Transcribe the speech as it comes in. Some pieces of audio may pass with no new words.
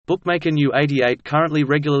Bookmaker New88 currently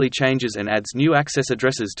regularly changes and adds new access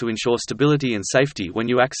addresses to ensure stability and safety when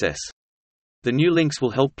you access. The new links will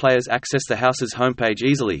help players access the house's homepage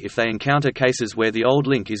easily if they encounter cases where the old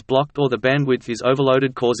link is blocked or the bandwidth is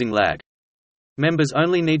overloaded causing lag. Members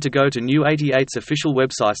only need to go to New88's official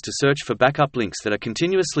websites to search for backup links that are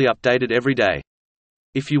continuously updated every day.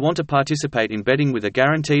 If you want to participate in betting with a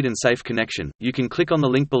guaranteed and safe connection, you can click on the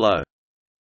link below.